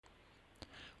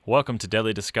Welcome to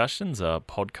Daily Discussions, a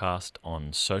podcast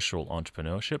on social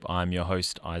entrepreneurship. I'm your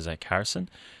host, Isaac Harrison.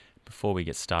 Before we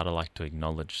get started, I'd like to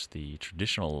acknowledge the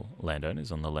traditional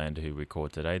landowners on the land who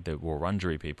record today, the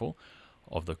Wurundjeri people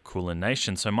of the Kulin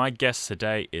Nation. So my guest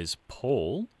today is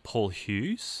Paul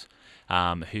Hughes,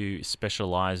 who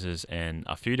specializes in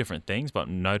a few different things, but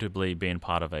notably being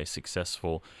part of a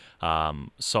successful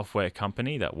software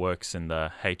company that works in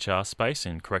the HR space,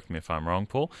 and correct me if I'm wrong,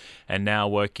 Paul, and now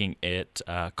working at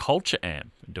Culture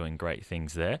Amp, doing great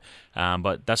things there.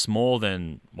 But that's more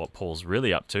than what Paul's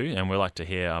really up to, and we'd like to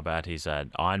hear about his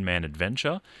Ironman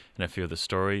adventure and a few of the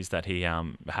stories that he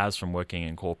has from working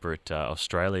in corporate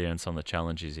Australia and some of the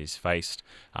challenges he's faced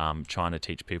trying to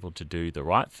teach people to do the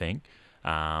right thing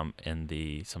in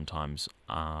the sometimes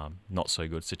not so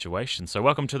good situation. So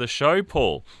welcome to the show,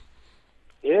 Paul.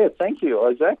 Yeah, thank you,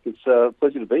 Isaac. It's a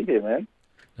pleasure to be here, man.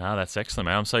 Oh, that's excellent,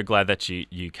 man. I'm so glad that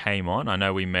you came on. I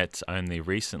know we met only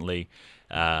recently,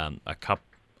 a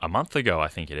month ago, I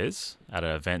think it is, at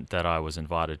an event that I was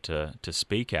invited to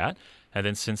speak at. And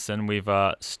then since then, we've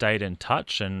stayed in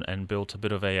touch and built a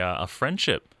bit of a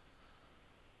friendship.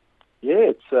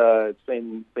 Yeah, it's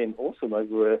been awesome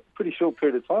over a pretty short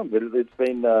period of time, but it's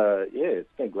been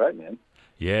great, man.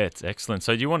 Yeah, it's excellent.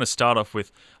 So do you want to start off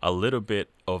with a little bit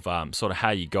of sort of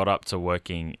how you got up to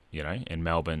working, in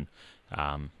Melbourne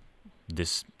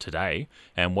this today,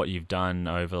 and what you've done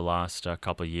over the last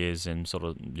couple of years in sort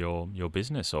of your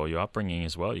business or your upbringing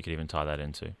as well? You could even tie that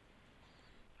into.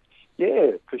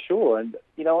 Yeah, for sure. And,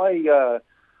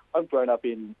 I've grown up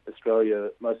in Australia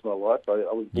most of my life. I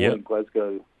was born in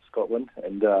Glasgow, Scotland,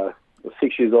 and was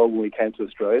 6 years old when we came to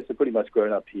Australia, so pretty much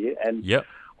grown up here. And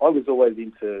I was always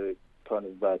into kind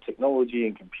of technology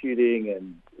and computing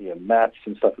and maths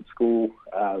and stuff at school,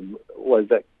 always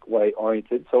that way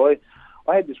oriented. So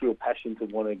I had this real passion to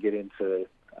want to get into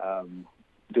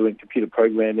doing computer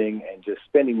programming and just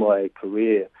spending my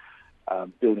career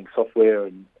building software,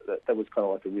 and that was kind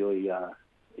of like a really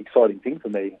exciting thing for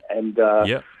me. And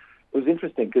it was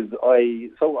interesting because I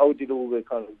did all the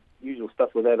kind of usual stuff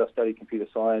with that. I studied computer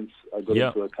science. I got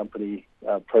into a company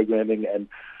programming, and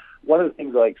one of the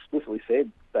things I explicitly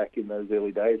said back in those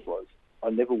early days was, I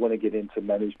never want to get into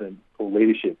management or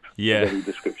leadership. Any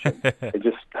description. It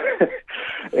just,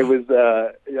 it was,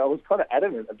 I was kind of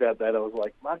adamant about that. I was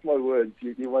like, mark my words,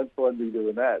 you won't find me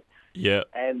doing that. Yeah.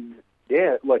 And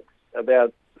like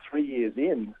about 3 years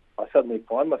in, I suddenly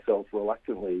find myself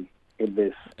reluctantly in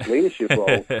this leadership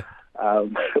role,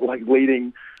 like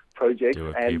leading projects.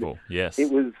 And people. Yes.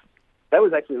 That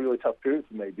was actually a really tough period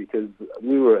for me because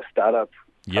we were a startup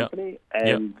company,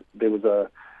 and there was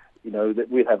that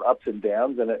we'd have ups and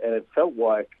downs, and it felt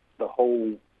like the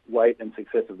whole weight and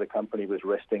success of the company was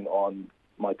resting on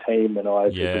my team and I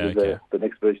to do the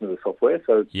next version of the software.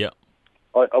 So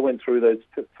I went through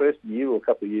those first year or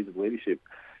couple of years of leadership,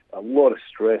 a lot of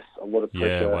stress, a lot of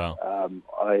pressure. Yeah, wow.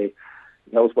 I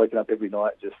was waking up every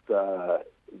night just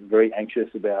very anxious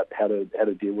about how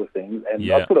to deal with things,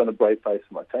 and I put on a brave face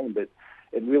for my team, but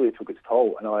it really took its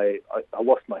toll, and I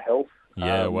lost my health in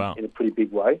a pretty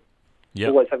big way.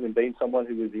 Always having been someone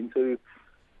who was into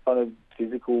kind of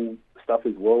physical stuff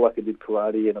as well, like I did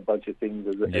karate and a bunch of things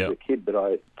as a kid, but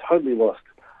I totally lost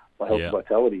my health and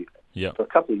vitality for a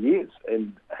couple of years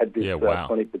and had this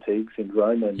chronic fatigue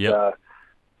syndrome, and that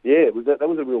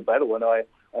was a real battle, and I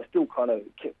still kind of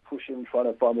kept pushing, trying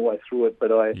to find my way through it,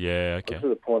 but I got to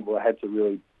the point where I had to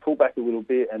really pull back a little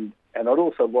bit, and I'd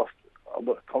also lost a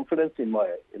lot of confidence in my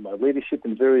leadership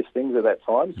and various things at that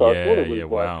time. So I thought it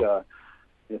was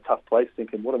in a tough place,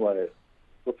 thinking,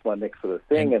 what's my next sort of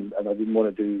thing? And I didn't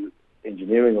want to do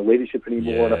engineering or leadership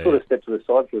anymore, and I sort of stepped to the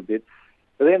side for a bit.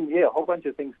 But then, a whole bunch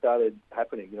of things started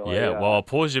happening. I'll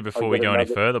pause you before we go any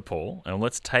further, Paul, and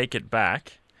let's take it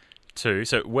back to,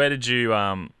 so where did you,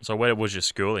 where was your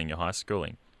schooling, your high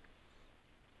schooling?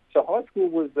 So high school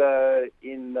was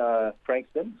in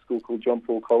Frankston, a school called John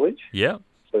Paul College. Yeah.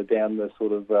 So down the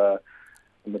sort of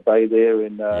in the bay there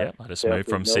in I just moved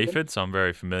from Seaford, so I'm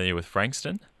very familiar with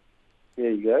Frankston.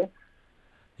 There you go.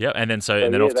 Yeah, and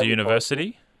then off to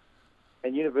university.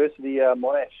 And university,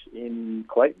 Monash in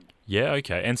Clayton. Yeah,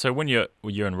 okay. And so when you're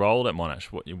enrolled at Monash,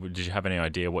 did you have any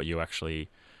idea what you were actually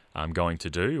going to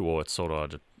do, or it sort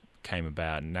of came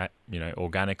about,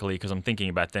 organically? Because I'm thinking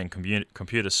about then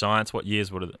computer science. What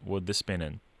years would this been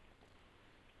in?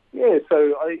 Yeah,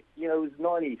 so it was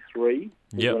 93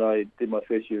 when I did my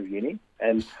first year of uni,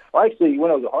 and I actually,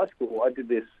 when I was at high school, I did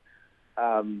this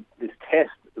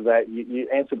test that you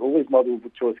answered all these multiple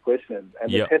choice questions,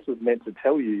 and the test was meant to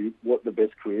tell you what the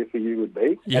best career for you would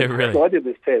be. Yeah, really. So I did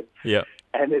this test,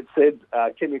 and it said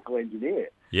chemical engineer.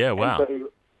 Yeah, wow. And so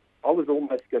I was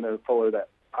almost going to follow that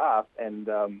path, and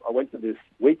I went to this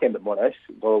weekend at Monash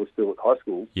while I was still at high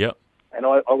school. Yep. And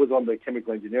I was on the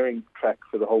chemical engineering track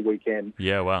for the whole weekend.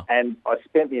 Yeah, wow. And I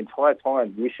spent the entire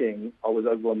time wishing I was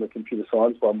over on the computer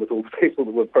science one with all the people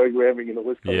that were programming and all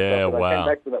this kind of stuff. And I came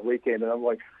back to that weekend and I'm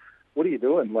like, what are you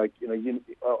doing? Like, I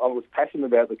was passionate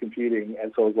about the computing,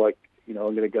 and so I was like, I'm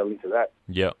going to go into that.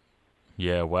 Yep.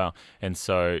 Yeah, wow. And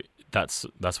so that's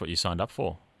what you signed up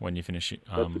for when you finished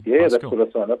high school. That's what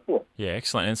I signed up for. Yeah,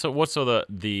 excellent. And so what's sort of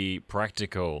the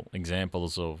practical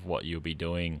examples of what you'll be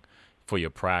doing for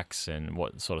your pracs, and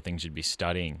what sort of things you'd be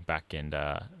studying back in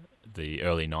the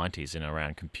early 90s in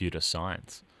around computer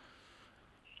science?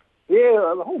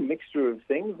 Yeah, a whole mixture of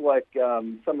things, like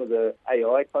some of the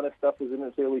AI kind of stuff was in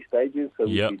its early stages, so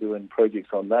we'd be doing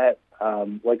projects on that.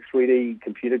 Like 3D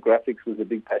computer graphics was a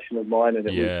big passion of mine, and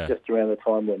it was just around the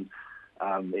time when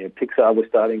Pixar was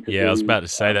starting to do... Yeah, I was about to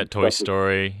say that, Toy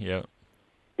Story, Yeah,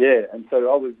 and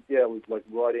so I was like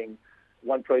writing...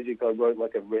 One project I wrote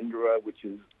like a renderer, which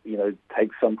is,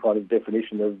 takes some kind of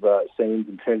definition of scenes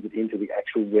and turns it into the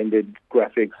actual rendered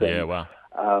graphics. And, wow.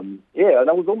 And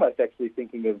I was almost actually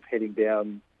thinking of heading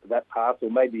down that path, or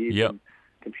maybe even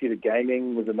computer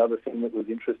gaming was another thing that was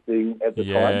interesting at the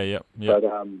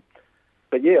time.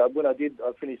 But when I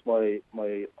finished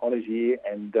my honours year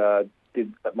and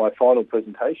did my final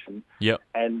presentation.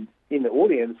 And in the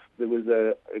audience, there was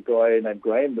a guy named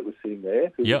Graham that was sitting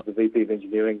there, who was the VP of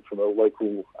engineering from a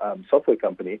local software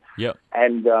company.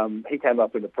 And he came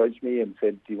up and approached me and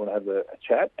said, "Do you want to have a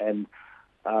chat?" And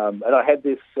I had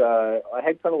this, I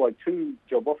had kind of like two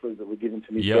job offers that were given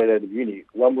to me straight out of uni.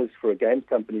 One was for a games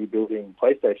company building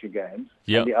PlayStation games,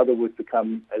 and the other was to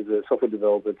come as a software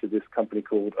developer to this company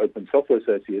called Open Software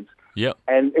Associates.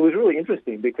 And it was really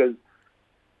interesting because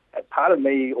part of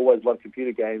me always loved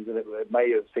computer games, and it may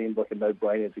have seemed like a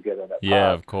no-brainer to get on that path.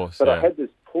 Yeah, of course. But I had this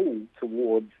pull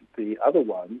towards the other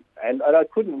one, and I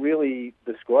couldn't really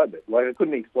describe it. Like, I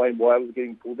couldn't explain why I was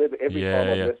getting pulled there, but every time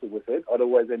I wrestled with it, I'd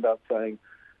always end up saying,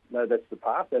 no, that's the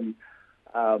path. And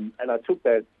I took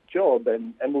that job,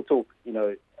 and we'll talk,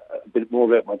 a bit more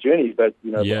about my journey, but,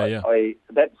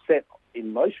 that set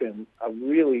in motion a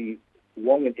really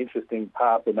long and interesting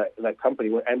path in that company.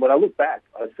 And when I look back,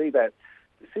 I see that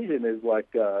decision is like,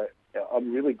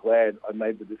 I'm really glad I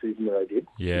made the decision that I did.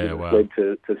 Yeah, wow. It led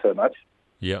to so much.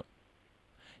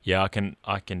 Yeah, I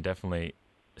can definitely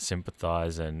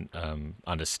sympathise and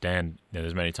understand.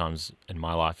 There's many times in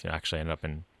my life, actually ended up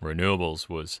in renewables,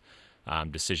 was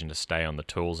decision to stay on the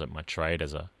tools at my trade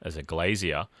as a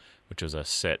glazier, which was a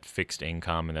set fixed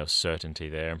income, and there was certainty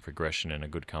there and progression in a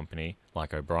good company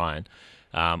like O'Brien,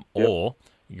 or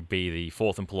be the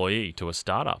fourth employee to a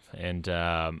startup.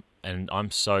 And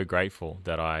I'm so grateful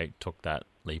that I took that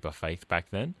leap of faith back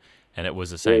then. And it was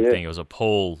the same thing. It was a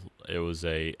pull. It was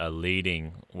a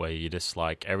leading where you just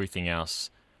like everything else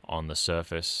on the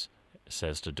surface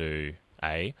says to do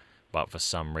A, but for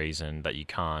some reason that you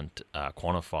can't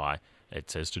quantify,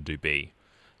 it says to do B.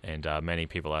 And many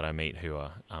people that I meet who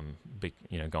are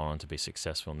gone on to be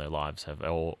successful in their lives have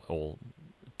all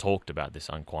talked about this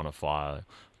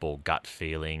unquantifiable gut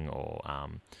feeling or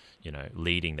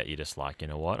leading that you just like,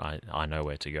 I know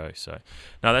where to go. So,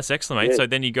 no, that's excellent, mate. Yeah. So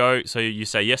then you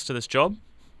say yes to this job?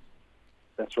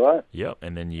 That's right. Yep.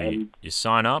 And then you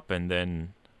sign up, and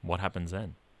then what happens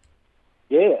then?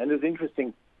 Yeah, and it was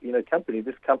interesting, company.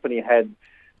 This company had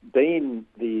been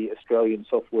the Australian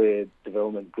software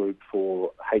development group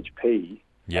for HP.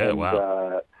 Yeah, and,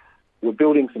 wow. We're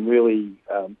building some really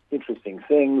interesting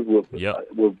things.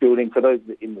 We're building, for those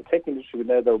in the tech industry would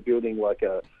know, they were building like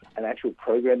an actual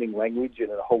programming language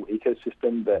and a whole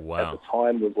ecosystem that at the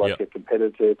time was like a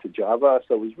competitor to Java.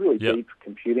 So it was really deep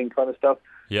computing kind of stuff.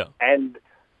 Yeah. And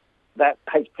that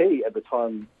HP at the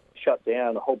time shut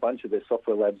down a whole bunch of their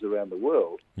software labs around the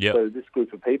world. Yep. So this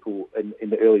group of people in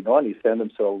the early 90s found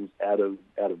themselves out of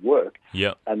work.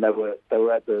 Yep. And they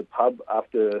were at the pub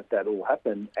after that all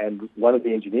happened, and one of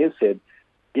the engineers said,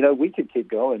 we could keep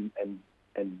going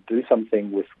and do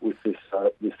something with this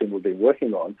thing we've been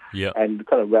working on, and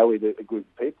kind of rallied a group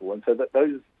of people. And so that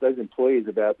those employees,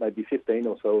 about maybe 15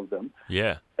 or so of them,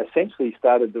 essentially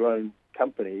started their own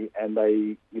company, and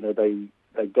they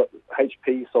got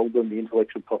HP sold them the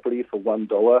intellectual property for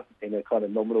 $1 in a kind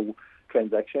of nominal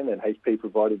transaction, and HP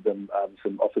provided them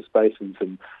some office space and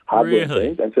some hardware and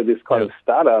things. And so this kind of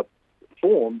startup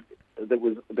formed that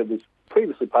was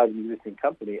previously part of an existing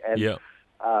company, and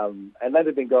that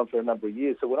had been going for a number of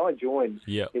years. So when I joined,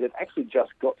 it had actually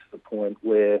just got to the point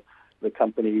where the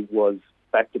company was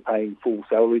back to paying full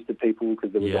salaries to people,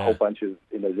 because there was a whole bunch of,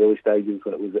 in those early stages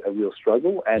when it was a real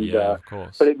struggle. And of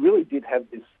course. But it really did have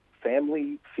this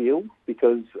family feel,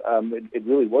 because it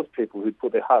really was people who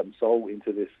put their heart and soul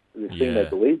into this thing they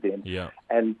believed in. Yeah.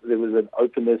 And there was an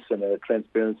openness and a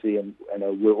transparency and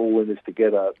we're all in this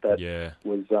together that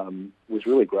was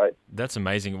really great. That's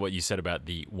amazing what you said about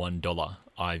the $1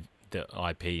 the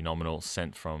IP nominal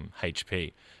sent from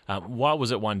HP. Why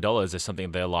was it $1? Is there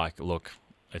something they're like, look,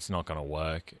 it's not going to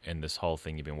work, and this whole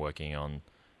thing you've been working on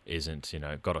isn't,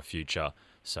 got a future,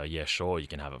 so yeah, sure, you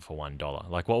can have it for $1.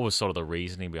 Like, what was sort of the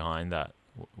reasoning behind that?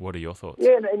 What are your thoughts?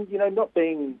 Yeah, and not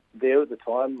being there at the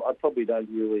time, I probably don't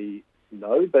really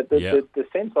know, but the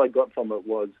sense I got from it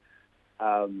was,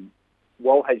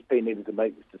 while HP needed to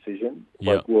make this decision,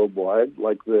 worldwide,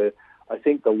 I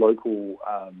think the local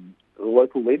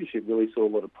leadership really saw a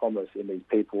lot of promise in these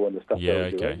people and the stuff they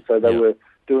were doing. So they were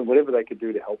doing whatever they could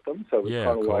do to help them. So it was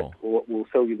kind of like, we'll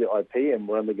sell you the IP and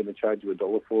we're only going to charge you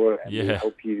 $1 for it, and we'll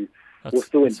help you. We'll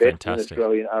still invest in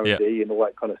Australian R&D and all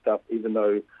that kind of stuff, even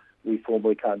though we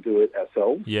formally can't do it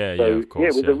ourselves. Of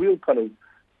course. It was a real kind of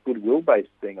goodwill-based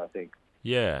thing, I think.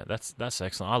 Yeah, that's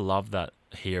excellent. I love that,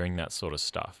 hearing that sort of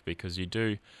stuff, because you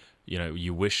do,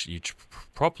 you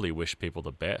properly wish people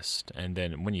the best, and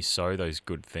then when you sow those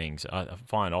good things, I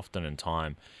find often in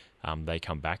time, they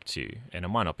come back to you, and it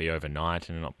might not be overnight,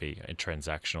 and it not be a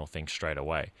transactional thing straight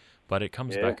away, but it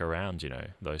comes back around.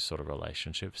 Those sort of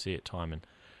relationships, see it time and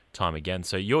time again.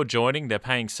 So you're joining, they're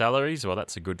paying salaries. Well,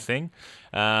 that's a good thing.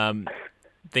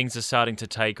 Things are starting to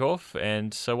take off,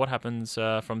 and so what happens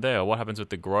from there? What happens with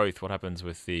the growth? What happens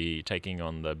with the taking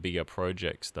on the bigger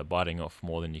projects, the biting off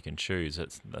more than you can chew?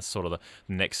 That's sort of the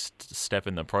next step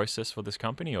in the process for this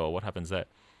company, or what happens there?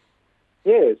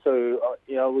 Yeah, so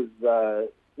I was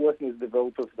working as a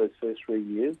developer for those first 3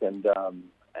 years, and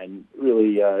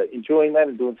really enjoying that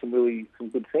and doing some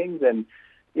good things. And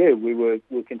we were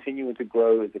continuing to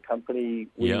grow as a company.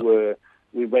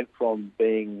 We went from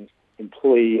being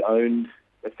employee owned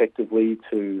effectively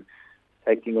to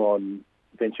taking on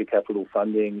venture capital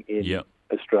funding in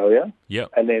Australia,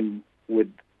 and then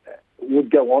would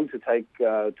go on to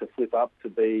to flip up to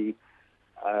be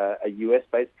a US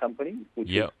based company, which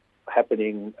is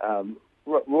happening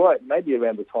right maybe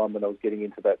around the time when I was getting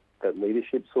into that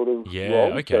leadership sort of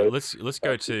role. Okay. Let's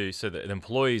go to the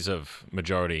employees of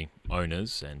majority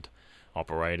owners and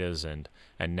operators, and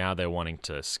now they're wanting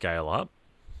to scale up.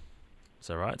 Is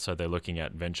that right? So they're looking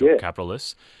at venture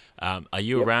capitalists. Are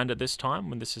you around at this time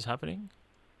when this is happening?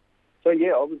 So I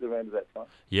was around at that time.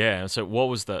 Yeah. So what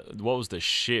was the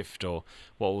shift, or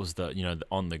what was the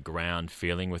on the ground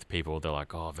feeling with people? They're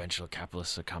like, oh, venture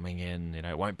capitalists are coming in.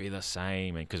 It won't be the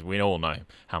same, and because we all know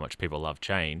how much people love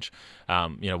change.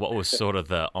 What was sort of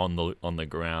the on the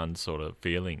ground sort of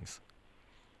feelings?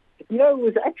 It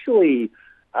was actually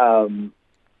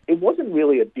it wasn't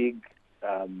really a big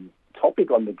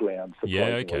topic on the ground,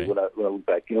 surprisingly, when I look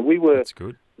back. That's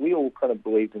good. We all kind of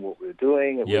believed in what we were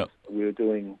doing. We were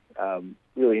doing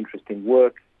really interesting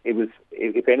work. It was,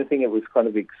 if anything, it was kind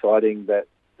of exciting that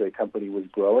the company was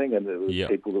growing and there was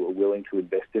people that were willing to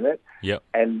invest in it.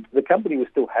 And the company was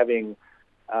still having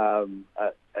a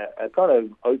kind of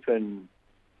open,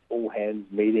 all-hands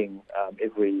meeting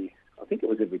I think it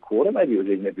was every quarter, maybe it was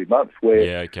even every month,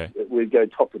 where we'd go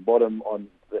top to bottom on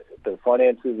the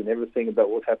finances and everything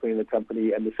about what's happening in the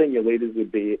company, and the senior leaders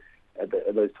would be at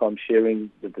those times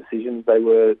sharing the decisions they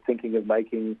were thinking of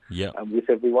making with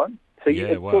everyone. So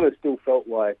it sort of still felt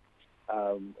like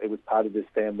it was part of this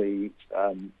family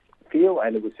feel,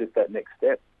 and it was just that next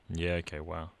step. Yeah, okay,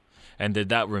 wow. And did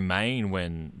that remain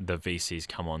when the VCs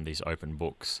come on these open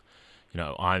books?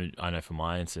 I know for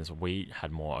my instance, we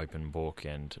had more open book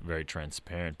and very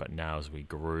transparent, but now as we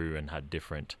grew and had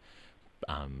different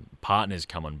partners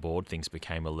come on board, things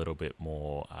became a little bit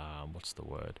more,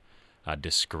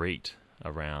 discreet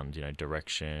around,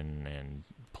 direction and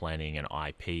planning and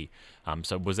IP.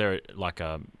 So was there like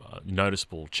a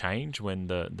noticeable change when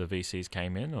the VCs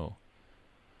came in, or?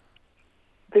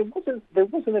 There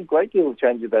wasn't a great deal of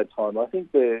change at that time. I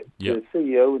think the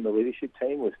CEO and the leadership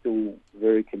team were still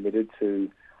very committed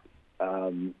to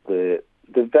the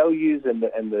values and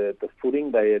the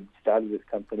footing they had started this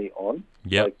company on.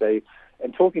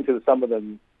 And talking to some of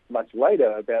them much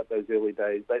later about those early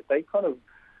days,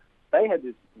 they had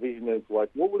this vision of like,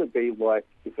 what would it be like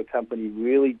if a company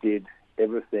really did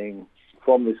everything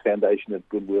from this foundation of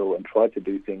goodwill and tried to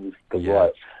do things the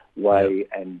right way,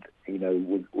 and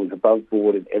was above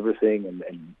board in everything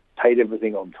and paid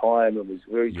everything on time and was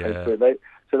very transparent.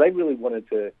 So they really wanted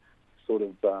to sort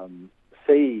of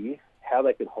see how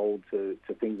they could hold to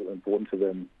things that were important to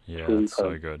them through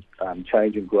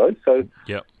change and growth. So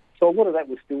a lot of that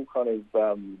was still kind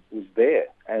of was there,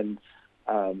 and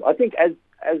I think as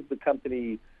the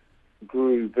company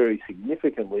grew very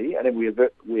significantly, and then we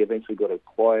eventually got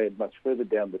acquired much further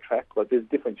down the track. Like, there's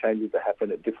different changes that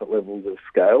happen at different levels of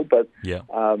scale, but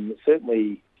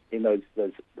certainly in those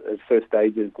first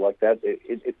stages like that,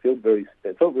 it felt very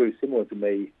similar to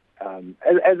me. And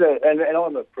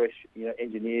I'm a fresh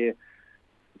engineer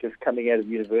just coming out of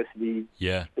university.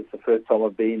 Yeah, it's the first time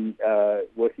I've been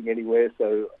working anywhere,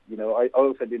 so I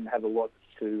also didn't have a lot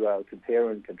to compare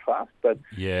and contrast, but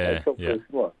it felt very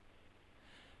similar.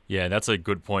 Yeah, that's a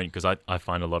good point, because I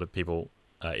find a lot of people,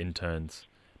 interns,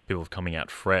 people coming out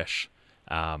fresh,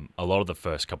 a lot of the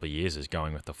first couple of years is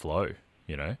going with the flow,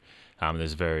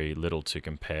 There's very little to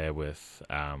compare with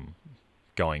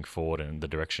going forward and the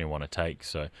direction you want to take.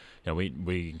 So,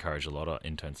 we encourage a lot of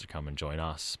interns to come and join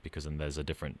us, because then there's a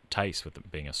different taste with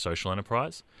it being a social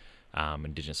enterprise,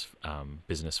 Indigenous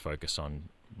business focus on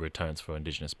returns for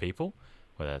Indigenous people,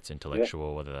 whether that's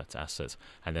intellectual, whether that's assets,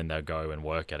 and then they'll go and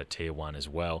work at a tier one as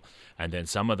well. And then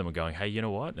some of them are going, hey, you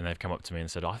know what? And they've come up to me and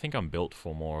said, I think I'm built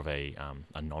for more of a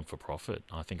non-for-profit.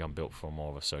 I think I'm built for more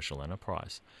of a social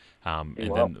enterprise.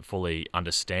 Then fully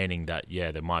understanding that,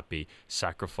 there might be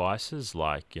sacrifices,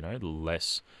 like,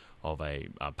 less of a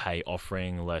pay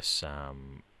offering, less,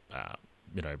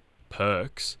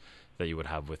 perks that you would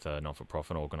have with a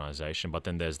non-for-profit organization. But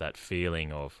then there's that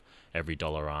feeling of every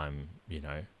dollar I'm,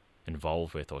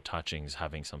 involved with or touching is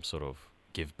having some sort of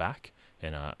give back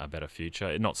in a better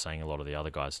future. Not saying a lot of the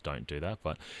other guys don't do that,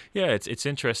 but it's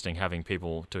interesting having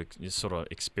people to sort of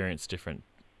experience different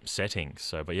settings.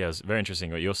 So, but it's very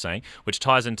interesting what you're saying, which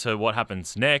ties into what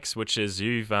happens next, which is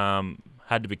you've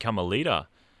had to become a leader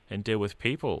and deal with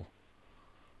people,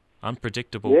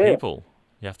 unpredictable people.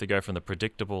 You have to go from the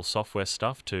predictable software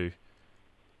stuff to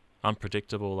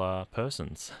unpredictable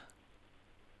persons.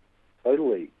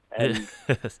 Totally. And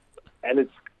and it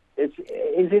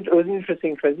was an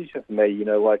interesting transition for me.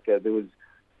 There was,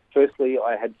 firstly,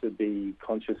 I had to be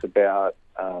conscious about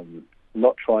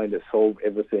not trying to solve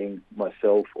everything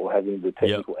myself or having the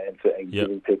technical answer, and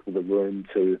giving people the room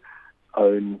to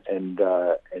own and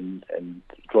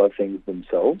drive things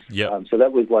themselves. So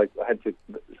that was I had to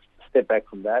step back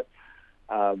from that.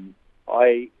 I'm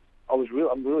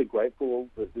really grateful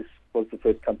that this was the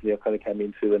first company I kind of came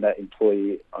into in that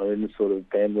employee-owned sort of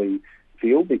family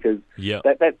feel, because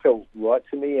that felt right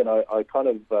to me, and I kind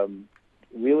of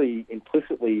really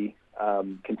implicitly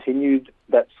continued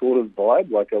that sort of vibe.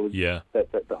 Like, I was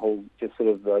that the whole just sort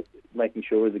of making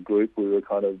sure as a group we were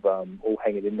kind of all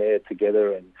hanging in there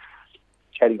together and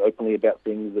chatting openly about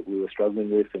things that we were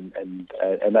struggling with, and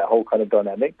that whole kind of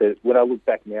dynamic that, when I look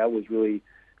back now, was really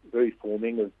very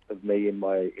forming of me in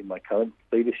my current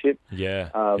leadership.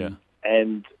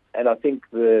 And I think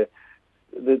the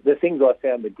things I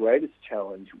found the greatest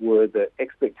challenge were the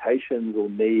expectations or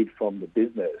need from the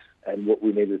business and what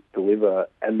we needed to deliver,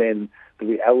 and then the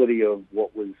reality of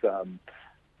what was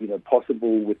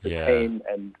possible with the team,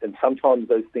 and sometimes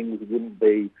those things wouldn't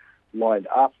be lined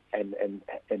up, and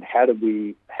how do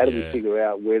we figure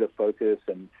out where to focus,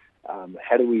 and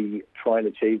how do we try and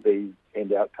achieve these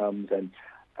end outcomes, and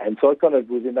so I kind of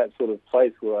was in that sort of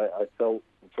place where I felt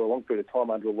for a long period of time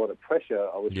under a lot of pressure.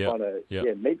 I was trying to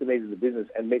meet the needs of the business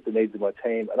and meet the needs of my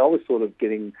team, and I was sort of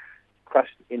getting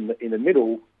crushed in the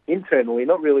middle internally,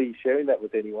 not really sharing that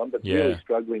with anyone, but really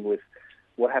struggling with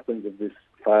what happens if this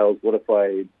fails. What if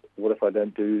I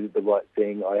don't do the right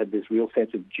thing? I had this real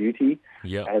sense of duty,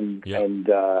 and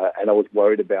I was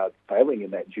worried about failing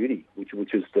in that duty,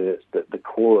 which is the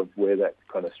core of where that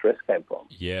kind of stress came from.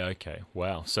 Yeah. Okay.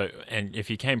 Wow. So, and if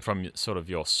you came from sort of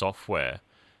your software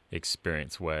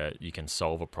experience where you can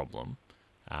solve a problem,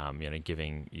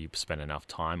 giving you spend enough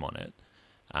time on it,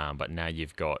 but now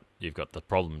you've got the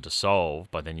problem to solve,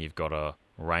 but then you've got to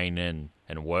rein in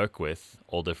and work with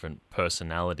all different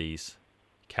personalities,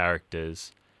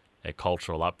 characters,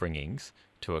 cultural upbringings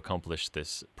to accomplish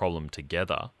this problem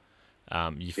together.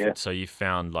 So you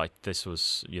found like this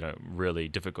was really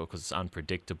difficult because it's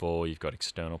unpredictable. You've got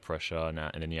external pressure, and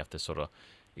then you have to sort of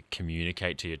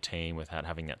communicate to your team without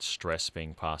having that stress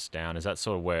being passed down. Is that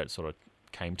sort of where it sort of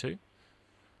came to?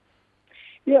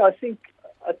 Yeah, I think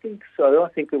so. I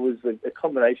think it was a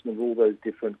combination of all those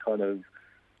different kind of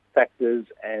factors,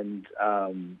 and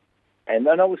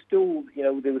then I was still,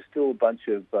 there was still a bunch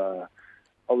of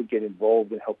I would get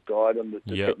involved and help guide on the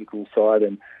technical side,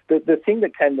 and the thing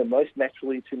that came the most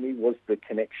naturally to me was the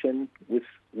connection with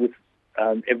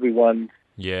everyone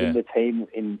in the team,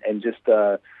 and just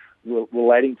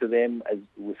relating to them as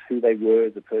with who they were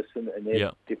as a person and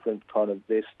their different kind of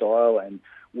their style, and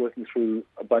working through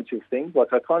a bunch of things.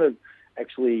 Like, I kind of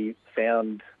actually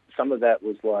found some of that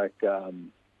was like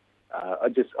I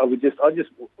just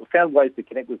found ways to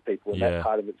connect with people, and that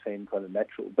part of it seemed kind of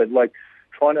natural. But like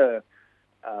trying to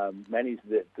manage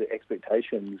the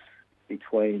expectations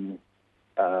between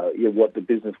what the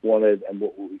business wanted and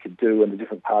what we could do, and the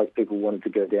different paths people wanted to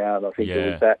go down. I think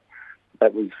it was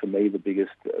that was for me the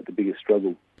biggest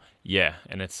struggle. Yeah,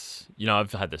 and it's,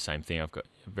 I've had the same thing. I've got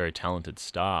very talented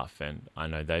staff, and I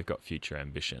know they've got future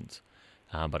ambitions,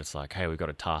 but it's like, hey, we've got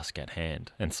a task at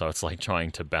hand, and so it's like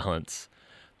trying to balance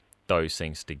those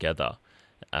things together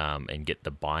and get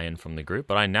the buy-in from the group.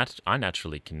 But I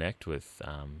naturally connect with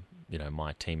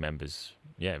my team members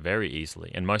very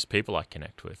easily, and most people I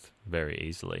connect with very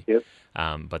easily. Yep.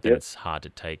 But then it's hard to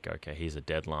take, okay, here's a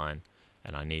deadline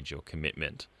and I need your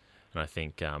commitment. And I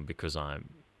think because I'm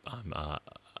a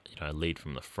lead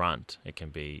from the front, it can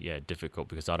be difficult,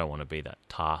 because I don't want to be that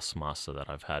taskmaster that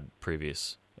I've had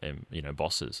previous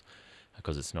bosses,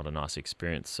 because it's not a nice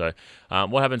experience. So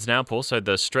what happens now, Paul? So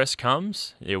the stress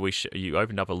comes. You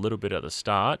opened up a little bit at the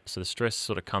start. So the stress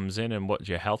sort of comes in, and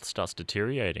your health starts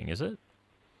deteriorating, is it?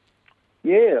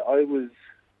 Yeah, I was.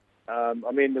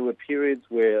 There were periods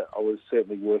where I was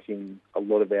certainly working a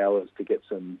lot of hours to get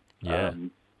some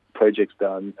projects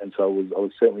done, and so I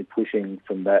was certainly pushing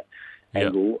from that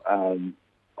angle.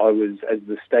 I was, as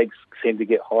the stakes seemed to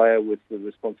get higher with the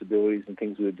responsibilities and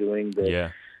things we were doing,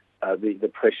 the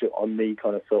pressure on me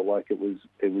kind of felt like it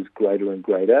was greater and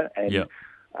greater. And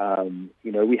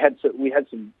we had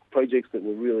some projects that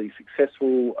were really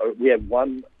successful. We had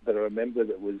one that I remember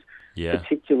that was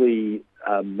particularly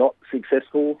not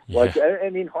successful.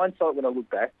 And in hindsight, when I look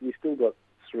back, we still got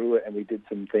through it and we did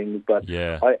some things. But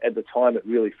at the time, it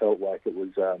really felt like it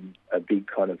was a big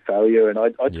kind of failure. And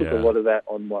I took a lot of that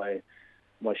on my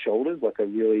shoulders. Like I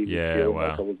really feel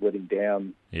like I was letting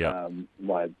down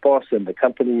my boss and the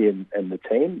company and the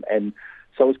team. And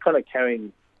so I was kind of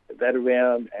carrying that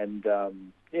around and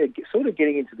sort of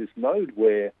getting into this mode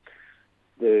where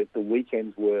the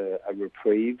weekends were a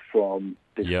reprieve from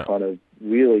this kind of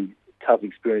really tough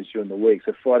experience during the week.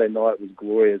 So Friday night was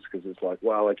glorious because it's like,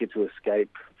 wow, I get to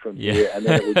escape from here. And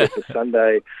then it would get to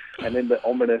Sunday, and then the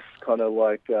ominous kind of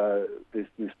like this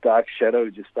dark shadow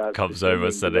just starts comes over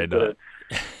Sunday night.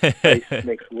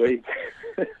 Next week.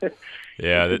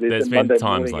 There's been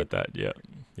times like that. Yeah,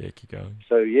 keep going.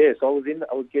 So I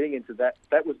was getting into that.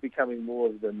 That was becoming more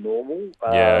of the normal.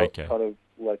 Kind of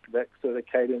like that sort of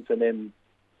cadence. And then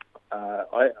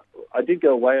I did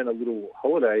go away on a little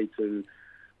holiday to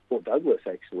Port Douglas,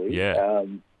 actually.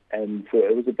 And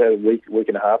it was about a week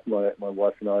and a half. My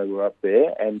wife and I were up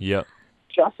there, and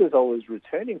just as I was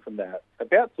returning from that,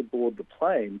 about to board the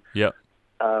plane,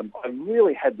 I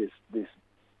really had this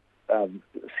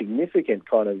significant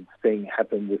kind of thing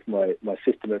happen with my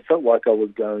system. It felt like I was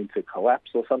going to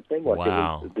collapse or something. Like it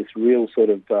was this real sort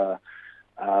of.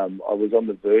 I was on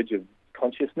the verge of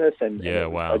consciousness, and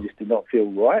I just did not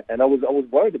feel right. And I was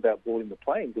worried about boarding the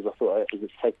plane because I thought, is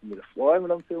it taking me to fly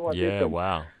when I'm feeling like this?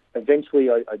 And eventually,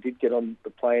 I did get on the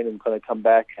plane and kind of come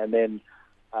back, and then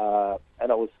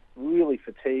and I was really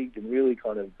fatigued and really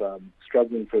kind of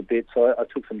struggling for a bit. So I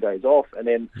took some days off, and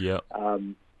then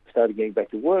started getting back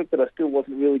to work, but I still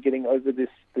wasn't really getting over this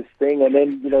thing. And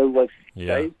then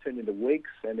days turned into weeks,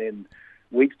 and then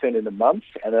weeks turned into months,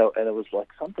 and it was like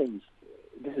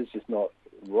this is just not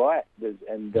right.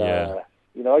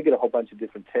 I get a whole bunch of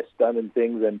different tests done and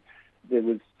things, and there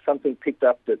was something picked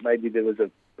up that maybe there was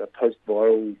a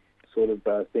post-viral sort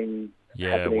of thing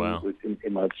happening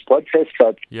in my blood test,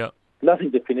 but nothing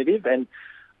definitive. And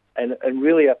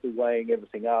really, after weighing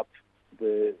everything up,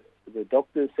 the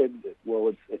doctor said that,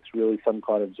 well, it's really some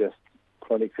kind of just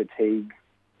chronic fatigue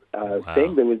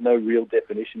thing. There was no real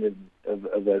definition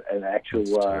of an actual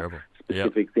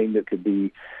specific thing that could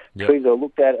be treated or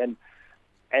looked at. And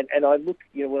I look,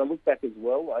 when I look back as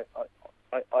well,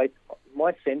 I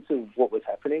my sense of what was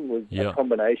happening was a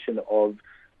combination of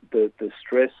the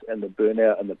stress and the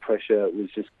burnout and the pressure was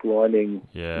just grinding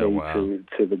me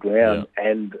to the ground,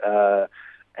 and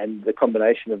the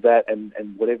combination of that and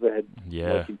whatever had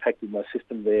impacted my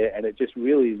system there, and it just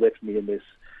really left me in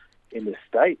this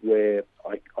state where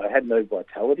I had no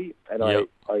vitality, and I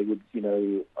would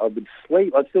I would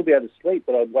sleep. I'd still be able to sleep,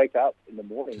 but I'd wake up in the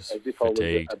morning just as if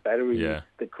fatigued. I was a battery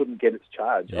that couldn't get its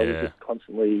charge. I was just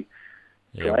constantly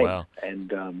drained.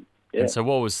 And so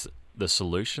what was the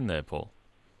solution there, Paul?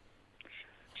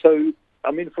 So,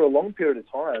 for a long period of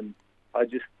time, I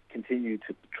just continued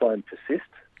to try and persist.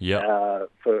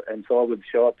 And so I would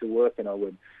show up to work and I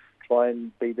would try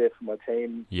and be there for my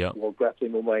team while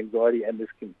grappling with my anxiety and this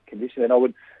condition. And I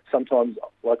would sometimes,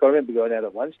 I remember going out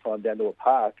at lunchtime down to a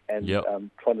park and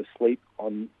trying to sleep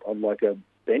on like a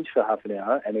bench for half an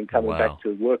hour and then coming Wow. back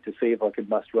to work to see if I could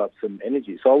muster up some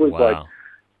energy. So I was Wow.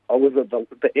 I was at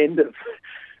the end of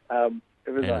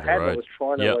everything End I of the had. I road. was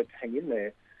trying to Yep. like hang in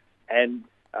there, and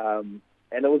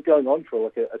it was going on for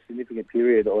like a significant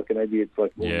period, like maybe it's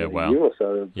like more Yeah, than wow. a year or so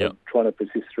of Yep. trying to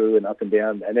persist through and up and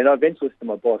down. And then I eventually said to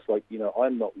my boss, like,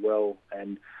 I'm not well,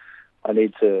 and I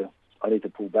need to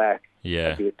pull back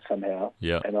Yeah. a bit somehow.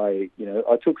 Yeah. And I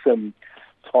took some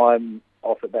time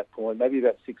off at that point, maybe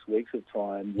about 6 weeks of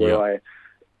time, where Yep. I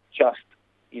just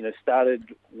started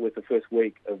with the first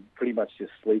week of pretty much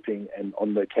just sleeping and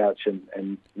on the couch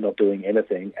and not doing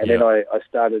anything. And then I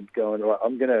started going, all right,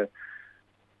 I'm going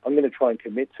to try and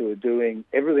commit to doing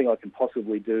everything I can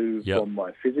possibly do Yep. from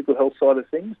my physical health side of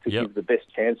things to Yep. give the best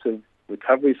chance of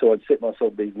recovery. So I'd set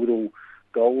myself these little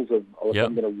goals of, Yep.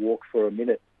 I'm going to walk for a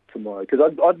minute tomorrow. Because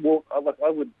I'd walk, I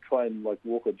would try and like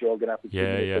walk or jog, and after 2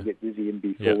 minutes Yeah. I'd get dizzy and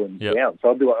be Yep. falling Yep. down.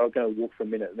 So I'd be like, I'm going to walk for a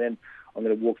minute, and then I'm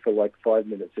going to walk for like 5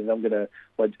 minutes, and I'm going to,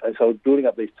 so I was building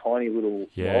up these tiny little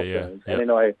milestones. Yep. And then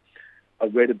I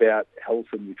read about health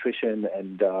and nutrition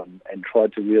and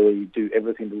tried to really do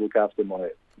everything to look after my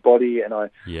body. And I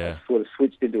sort of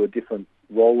switched into a different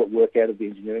role at work out of the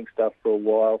engineering stuff for a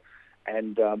while.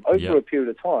 And over a period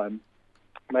of time,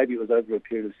 maybe it was over a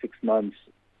period of 6 months,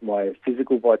 my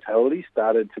physical vitality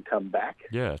started to come back.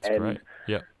 Yeah, that's and great.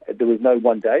 Yeah. There was no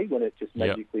one day when it just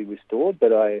magically restored,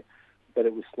 but it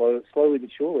was slowly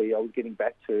but surely I was getting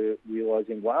back to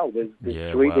realizing, wow, there's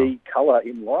 3D color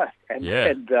in life, and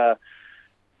that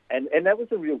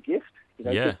was a real gift.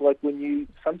 Just like when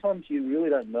sometimes you really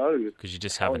don't know, because you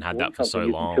just haven't had that for so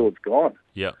long until it's gone.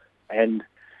 Yeah. And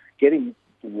getting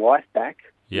life back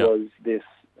was this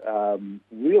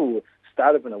real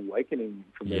start of an awakening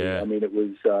for me. Yeah. I mean, it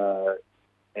was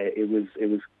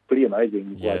pretty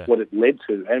amazing, like what it led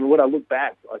to. And when I look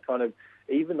back, I kind of,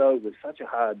 even though it was such a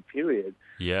hard period,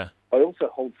 I also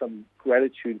hold some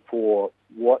gratitude for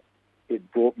what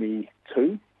it brought me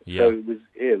to. Yeah. So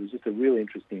it was just a really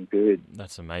interesting period.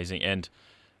 That's amazing. And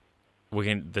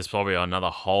there's probably another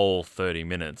whole 30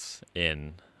 minutes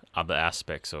in other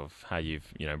aspects of how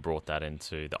you've, brought that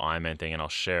into the Ironman thing, and I'll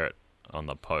share it on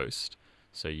the post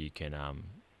so you can,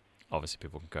 obviously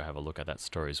people can go have a look at that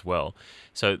story as well.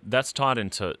 So that's tied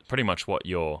into pretty much what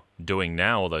you're doing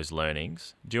now, all those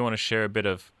learnings. Do you want to share a bit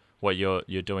of what you're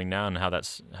doing now and how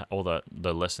that's all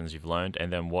the lessons you've learned,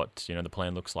 and then what, the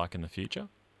plan looks like in the future?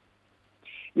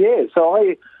 Yeah, so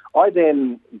I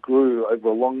then grew over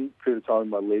a long period of time in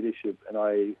my leadership, and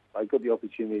I got the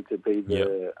opportunity to be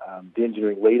the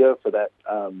engineering leader for that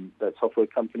software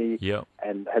company,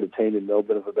 and had a team in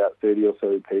Melbourne of about 30 or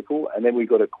so people. And then we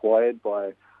got acquired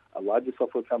by a larger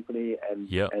software company,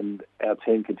 and our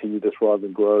team continued to thrive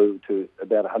and grow to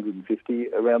about 150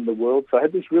 around the world. So I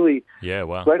had this really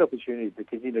great opportunity to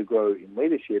continue to grow in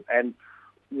leadership. And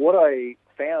what I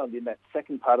found in that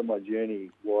second part of my journey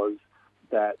was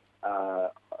that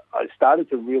I started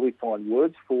to really find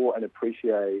words for and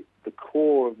appreciate the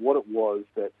core of what it was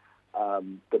that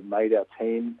made our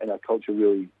team and our culture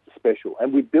really special.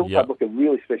 And we built up like a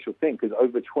really special thing, because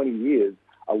over 20 years,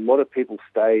 a lot of people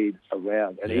stayed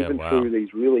around. And even through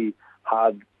these really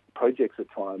hard projects at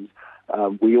times,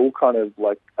 we all kind of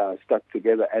stuck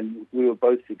together, and we were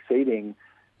both succeeding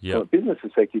from a business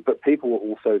perspective, but people were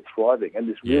also thriving. And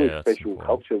this really special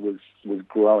culture was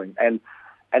growing.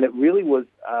 And it really was,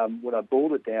 when I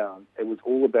boiled it down, it was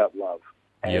all about love.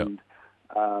 And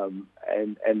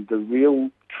the real,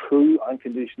 true,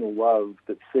 unconditional love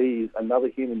that sees another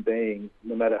human being,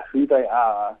 no matter who they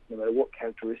are, no matter what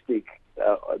characteristic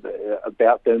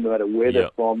about them, no matter where they're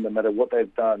from, no matter what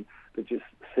they've done, that just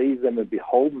sees them and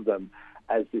beholds them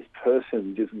as this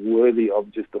person just worthy of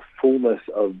just the fullness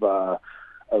of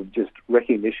just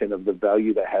recognition of the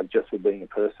value they have just for being a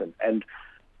person. And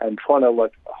trying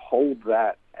to hold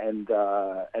that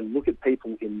and look at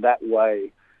people in that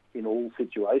way in all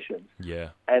situations. Yeah.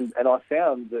 And I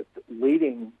found that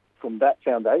leading from that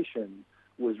foundation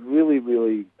was really,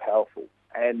 really powerful.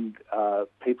 And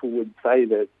people would say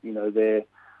that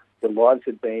their lives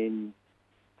had been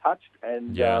touched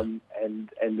and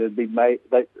they'd been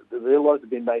their lives had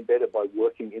been made better by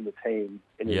working in the team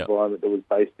in an environment that was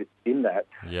based in that.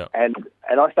 Yeah. And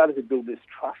I started to build this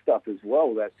trust up as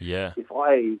well, that if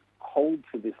I hold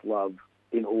to this love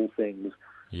in all things,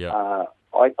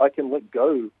 I can let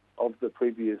go of the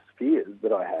previous fears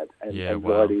that I had and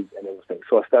anxieties and everything.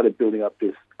 So I started building up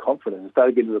this confidence. I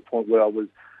started getting to the point where I was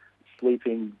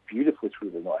sleeping beautifully through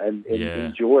the night and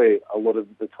enjoy a lot of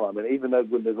the time. And even though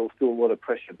when there's still a lot of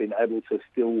pressure, being able to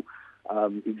still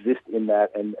exist in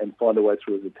that and find a way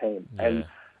through as a team. Yeah.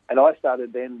 And I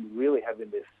started then really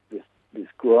having this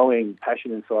growing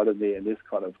passion inside of me and this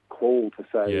kind of call to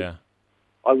say,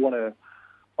 I want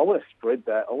to spread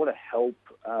that. I want to help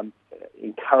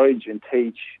encourage and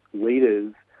teach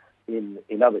leaders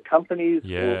in other companies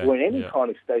or in any kind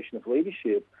of station of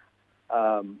leadership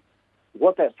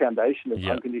what that foundation of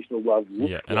unconditional love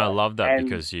looks like. And I love that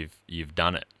because you've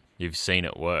done it. You've seen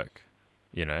it work,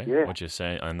 what you're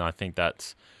saying. And I think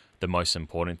that's the most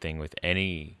important thing with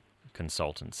any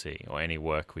consultancy or any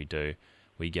work we do.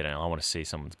 I want to see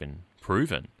someone's been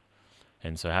proven.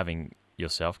 And so having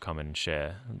yourself come and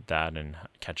share that and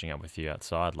catching up with you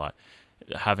outside, like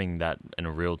having that in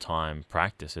a real-time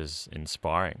practice is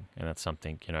inspiring. And that's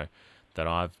something, that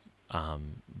I've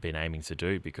been aiming to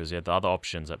do, because the other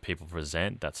options that people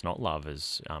present, that's not love,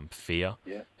 is fear,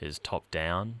 is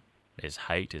top-down, is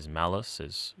hate, is malice,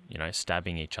 is,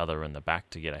 stabbing each other in the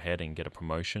back to get ahead and get a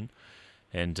promotion,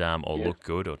 and or look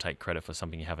good or take credit for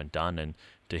something you haven't done. And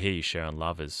to hear you share on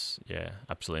love is,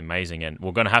 absolutely amazing. And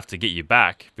we're going to have to get you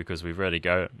back because we've already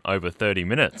go over 30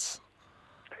 minutes.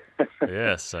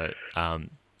 So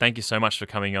thank you so much for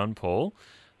coming on, Paul.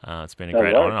 It's been a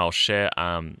great honor. I'll share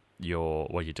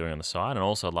what you're doing on the side, and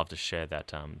also I'd love to share that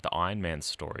the Ironman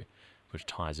story, which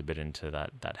ties a bit into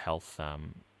that health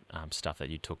stuff that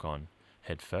you took on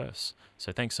head first.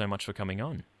 So thanks so much for coming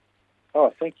on.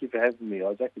 Oh, thank you for having me,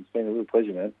 Isaac. It's been a real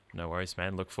pleasure, man. No worries,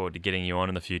 man. Look forward to getting you on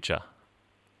in the future.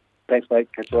 Thanks, mate.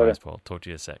 Catch you later. Paul. Talk to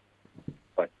you in a sec.